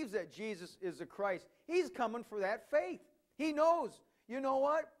believes that Jesus is the Christ, he's coming for that faith. He knows, you know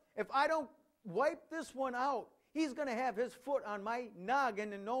what? If I don't wipe this one out, he's going to have his foot on my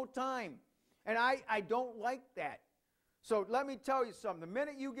noggin in no time. And I don't like that. So let me tell you something. The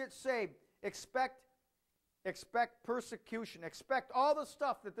minute you get saved, expect persecution. Expect all the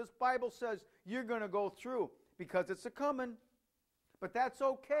stuff that this Bible says you're going to go through, because it's a coming. But that's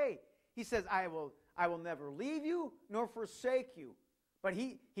okay. He says, I will never leave you nor forsake you. But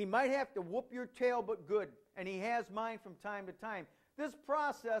he might have to whoop your tail, but good. And he has mine from time to time. This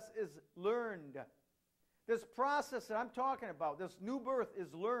process is learned. This process that I'm talking about, this new birth,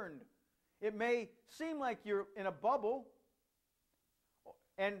 is learned. It may seem like you're in a bubble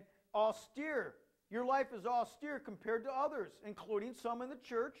and austere. Your life is austere compared to others, including some in the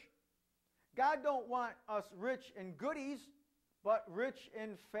church. God don't want us rich in goodies, but rich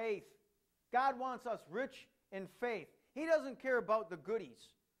in faith. God wants us rich in faith. He doesn't care about the goodies.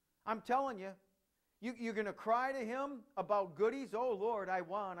 I'm telling you, you're going to cry to him about goodies. Oh, Lord, I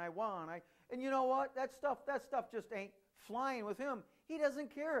want. And you know what? That stuff just ain't flying with him. He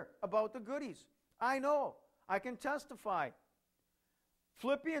doesn't care about the goodies. I know. I can testify.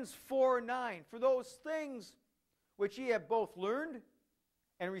 Philippians 4:9, for those things which ye have both learned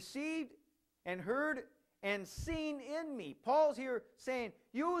and received and heard and seen in me. Paul's here saying,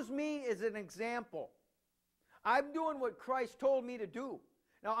 use me as an example. I'm doing what Christ told me to do.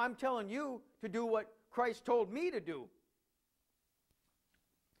 Now I'm telling you to do what Christ told me to do.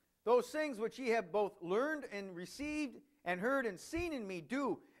 Those things which ye have both learned and received and heard and seen in me,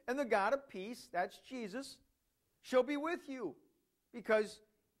 do. And the God of peace, that's Jesus, shall be with you. Because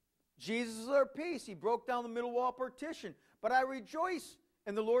Jesus is our peace. He broke down the middle wall partition. But I rejoice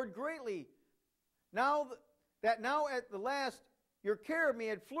in the Lord greatly. Now at the last your care of me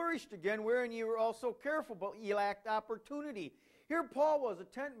had flourished again, wherein ye were also careful, but ye lacked opportunity. Here Paul was a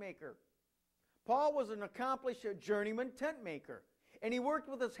tent maker. Paul was an accomplished journeyman tent maker. And he worked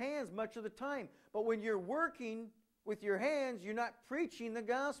with his hands much of the time. But when you're working with your hands, you're not preaching the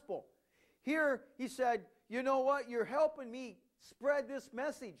gospel. Here he said, you know what? You're helping me spread this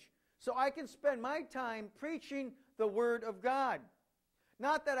message so I can spend my time preaching the word of God.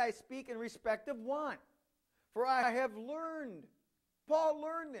 Not that I speak in respect of want, for I have learned. Paul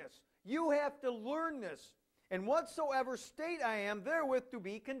learned this. You have to learn this. And whatsoever state I am, therewith to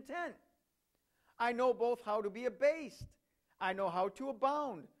be content. I know both how to be abased. I know how to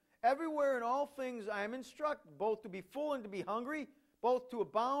abound. Everywhere in all things I am instructed, both to be full and to be hungry, both to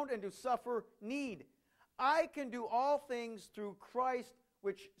abound and to suffer need. I can do all things through Christ,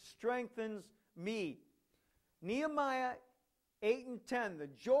 which strengthens me. Nehemiah 8 and 10, the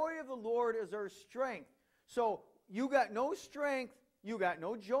joy of the Lord is our strength. So you got no strength, you got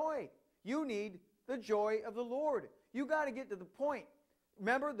no joy. You need the joy of the Lord. You got to get to the point.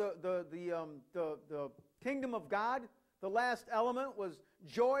 Remember the kingdom of God? The last element was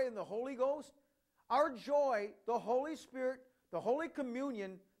joy in the Holy Ghost. Our joy, the Holy Spirit, the Holy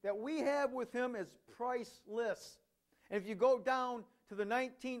Communion that we have with Him is priceless. And if you go down to the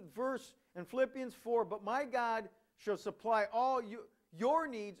 19th verse in Philippians 4, but my God shall supply all your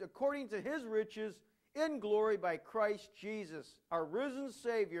needs according to His riches in glory by Christ Jesus. Our risen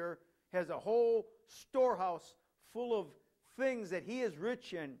Savior has a whole storehouse full of things that He is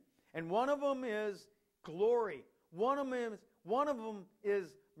rich in. And one of them is glory. One of them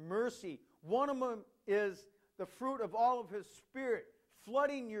is mercy. One of them is the fruit of all of His Spirit,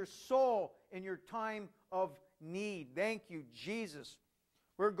 flooding your soul in your time of need. Thank you, Jesus.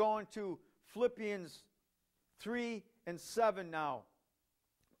 We're going to Philippians 3 and 7 now.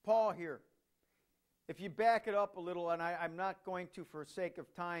 Paul here. If you back it up a little, and I'm not going to for sake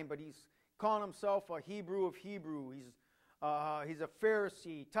of time, but he's calling himself a Hebrew of Hebrew. He's a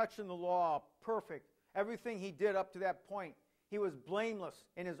Pharisee, touching the law, perfect. Everything he did up to that point, he was blameless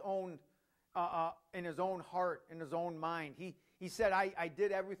in his own heart, in his own mind. He said, I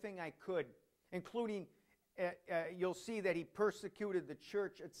did everything I could, including, you'll see that he persecuted the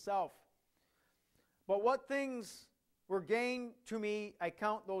church itself. But what things were gained to me, I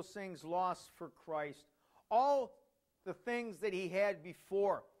count those things lost for Christ. All the things that he had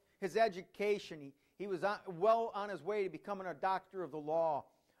before, his education, he was well on his way to becoming a doctor of the law,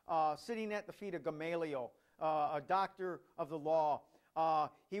 sitting at the feet of Gamaliel, a doctor of the law.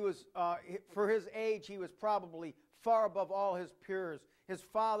 He was, for his age, he was probably far above all his peers. His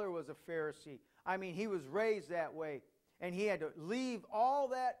father was a Pharisee. I mean, he was raised that way. And he had to leave all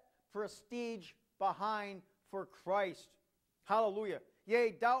that prestige behind for Christ. Hallelujah.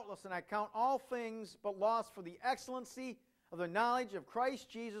 Yea, doubtless, and I count all things but loss for the excellency of the knowledge of Christ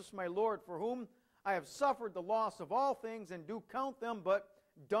Jesus my Lord, for whom I have suffered the loss of all things, and do count them but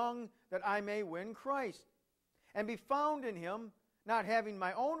dung, that I may win Christ, and be found in him, not having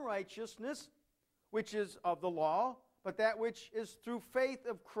my own righteousness, which is of the law, but that which is through faith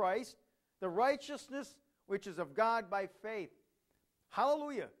of Christ, the righteousness which is of God by faith.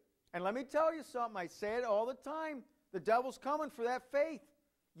 Hallelujah. And let me tell you something, I say it all the time. The devil's coming for that faith.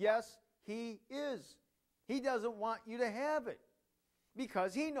 Yes, he is. He doesn't want you to have it,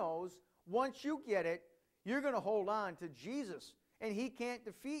 because he knows once you get it, you're going to hold on to Jesus, and he can't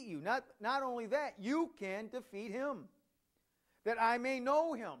defeat you. Not only that, you can defeat him. That I may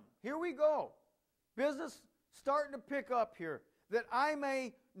know him. Here we go. Business starting to pick up here. That I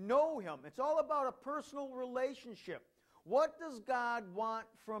may know him. It's all about a personal relationship. What does God want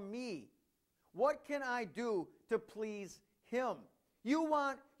from me? What can I do to please him?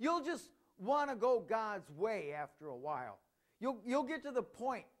 You'll just want to go God's way after a while. You'll get to the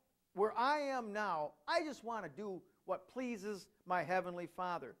point where I am now. I just want to do what pleases my heavenly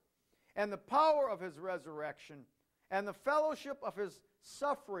Father. And the power of his resurrection and the fellowship of his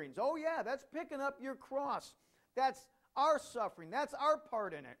sufferings. Oh yeah, that's picking up your cross. That's our suffering. That's our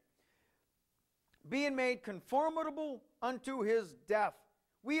part in it. Being made conformable unto his death.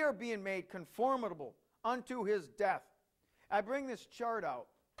 We are being made conformable unto his death. I bring this chart out.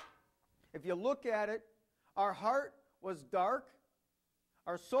 If you look at it, our heart was dark,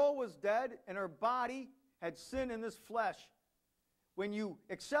 our soul was dead, and our body had sin in this flesh. When you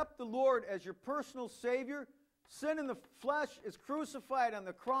accept the Lord as your personal Savior, sin in the flesh is crucified on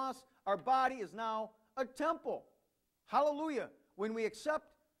the cross. Our body is now a temple. Hallelujah. When we accept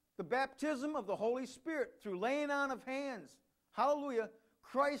the baptism of the Holy Spirit through laying on of hands, hallelujah,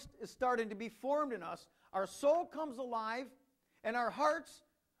 Christ is starting to be formed in us. Our soul comes alive, and our hearts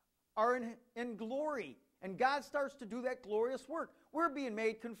are in glory. And God starts to do that glorious work. We're being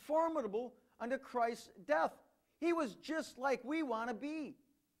made conformable unto Christ's death. He was just like we want to be.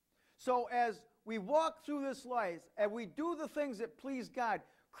 So as we walk through this life, and we do the things that please God,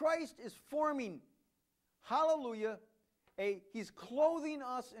 Christ is forming, hallelujah, he's clothing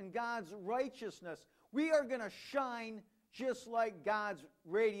us in God's righteousness. We are going to shine just like God's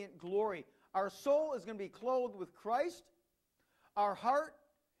radiant glory. Our soul is going to be clothed with Christ. Our heart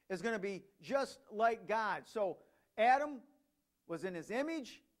is going to be just like God. So Adam was in his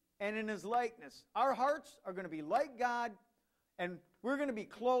image and in his likeness. Our hearts are going to be like God, and we're going to be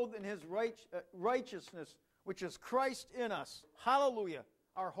clothed in his righteousness, which is Christ in us. Hallelujah,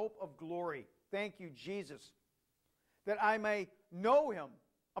 our hope of glory. Thank you, Jesus. That I may know him,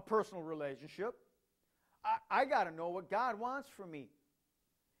 a personal relationship. I got to know what God wants from me.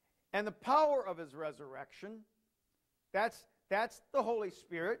 And the power of his resurrection, that's the Holy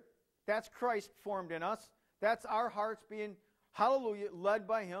Spirit. That's Christ formed in us. That's our hearts being, hallelujah, led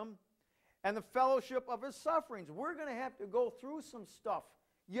by him. And the fellowship of his sufferings. We're going to have to go through some stuff.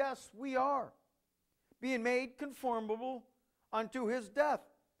 Yes, we are. Being made conformable unto his death.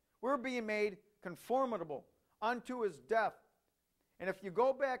 We're being made conformable unto his death. And if you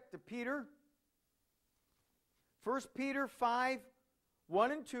go back to Peter, 1 Peter 5,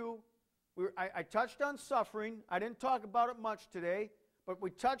 1 and 2, I touched on suffering. I didn't talk about it much today, but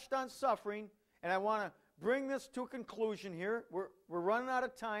we touched on suffering, and I want to bring this to a conclusion here. We're running out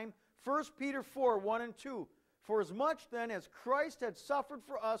of time. 1 Peter 4, 1 and 2. For as much then as Christ had suffered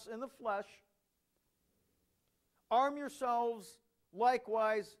for us in the flesh, arm yourselves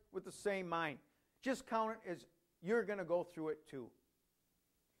likewise with the same mind. Just count it as you're going to go through it too.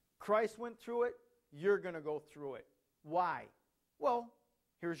 Christ went through it, you're going to go through it. Why? Well,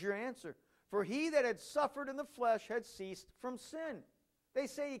 here's your answer. For he that had suffered in the flesh had ceased from sin. They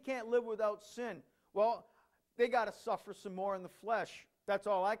say you can't live without sin. Well, they got to suffer some more in the flesh. That's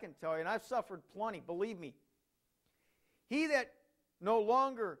all I can tell you. And I've suffered plenty, believe me. He that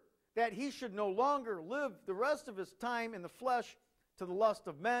he should no longer live the rest of his time in the flesh to the lust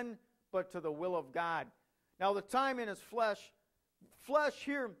of men, but to the will of God. Now the time in his flesh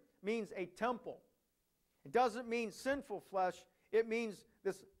here means a temple. It doesn't mean sinful flesh. It means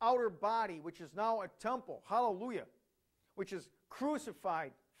this outer body, which is now a temple. Hallelujah. Which is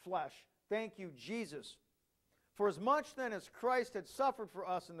crucified flesh. Thank you, Jesus. For as much then as Christ had suffered for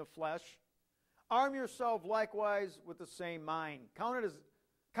us in the flesh, arm yourself likewise with the same mind. Count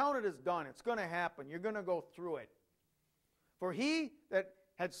it as done. It's going to happen. You're going to go through it. For he that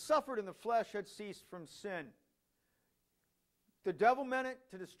had suffered in the flesh had ceased from sin. The devil meant it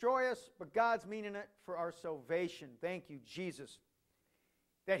to destroy us, but God's meaning it for our salvation. Thank you, Jesus.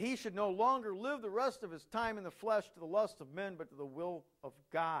 That he should no longer live the rest of his time in the flesh to the lust of men, but to the will of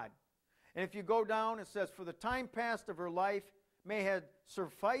God. And if you go down, it says, for the time past of her life may have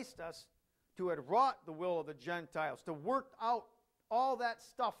sufficed us to have wrought the will of the Gentiles, to work out all that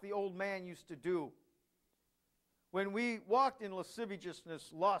stuff the old man used to do. When we walked in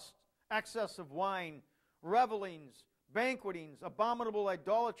lasciviousness, lust, excess of wine, revelings, banquetings, abominable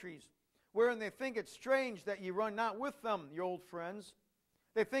idolatries, wherein they think it strange that ye run not with them, your old friends.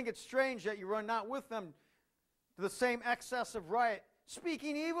 They think it strange that you run not with them to the same excess of riot,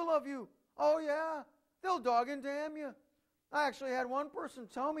 speaking evil of you. Oh yeah, they'll dog and damn you. I actually had one person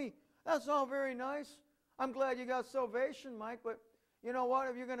tell me, that's all very nice. I'm glad you got salvation, Mike, but you know what?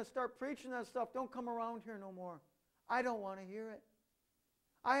 If you're going to start preaching that stuff, don't come around here no more. I don't want to hear it.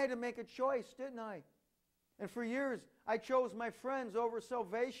 I had to make a choice, didn't I? And for years, I chose my friends over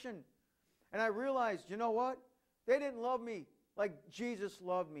salvation. And I realized, you know what? They didn't love me like Jesus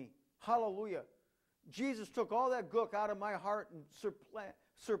loved me. Hallelujah. Jesus took all that gook out of my heart and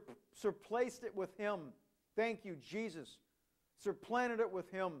surplaced it with Him. Thank you, Jesus. Surplanted it with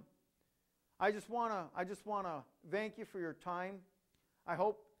Him. I just want to thank you for your time. I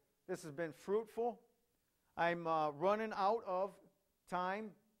hope this has been fruitful. I'm running out of time,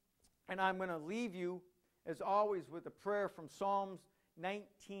 and I'm going to leave you, as always, with a prayer from Psalms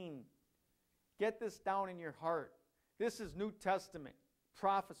 19. Get this down in your heart. This is New Testament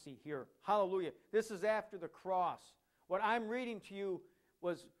prophecy here. Hallelujah. This is after the cross. What I'm reading to you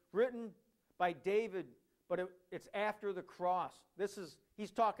was written by David, but it's after the cross.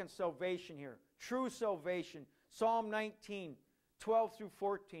 He's talking salvation here. True salvation. Psalm 19, 12 through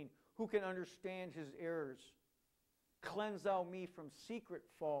 14. Who can understand his errors? Cleanse thou me from secret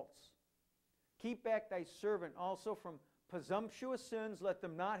faults. Keep back thy servant also from presumptuous sins. Let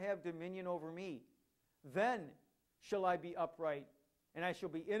them not have dominion over me. Then shall I be upright, and I shall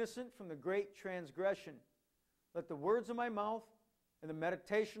be innocent from the great transgression. Let the words of my mouth and the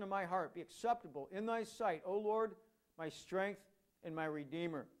meditation of my heart be acceptable in thy sight, O Lord, my strength and my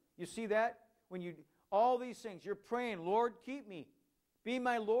Redeemer. You see that? All these things, you're praying, Lord, keep me. Be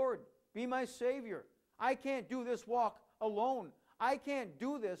my Lord. Be my Savior. I can't do this walk alone. I can't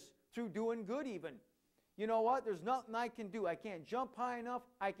do this through doing good even. You know what? There's nothing I can do. I can't jump high enough.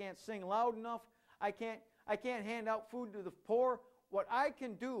 I can't sing loud enough. I can't hand out food to the poor. What I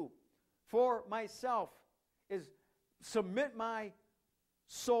can do for myself is submit my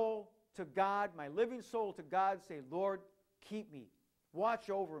soul to God, my living soul to God, say, Lord, keep me. Watch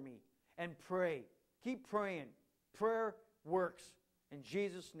over me. And pray. Keep praying. Prayer works. In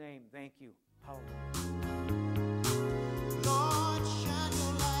Jesus' name, thank you. Hallelujah.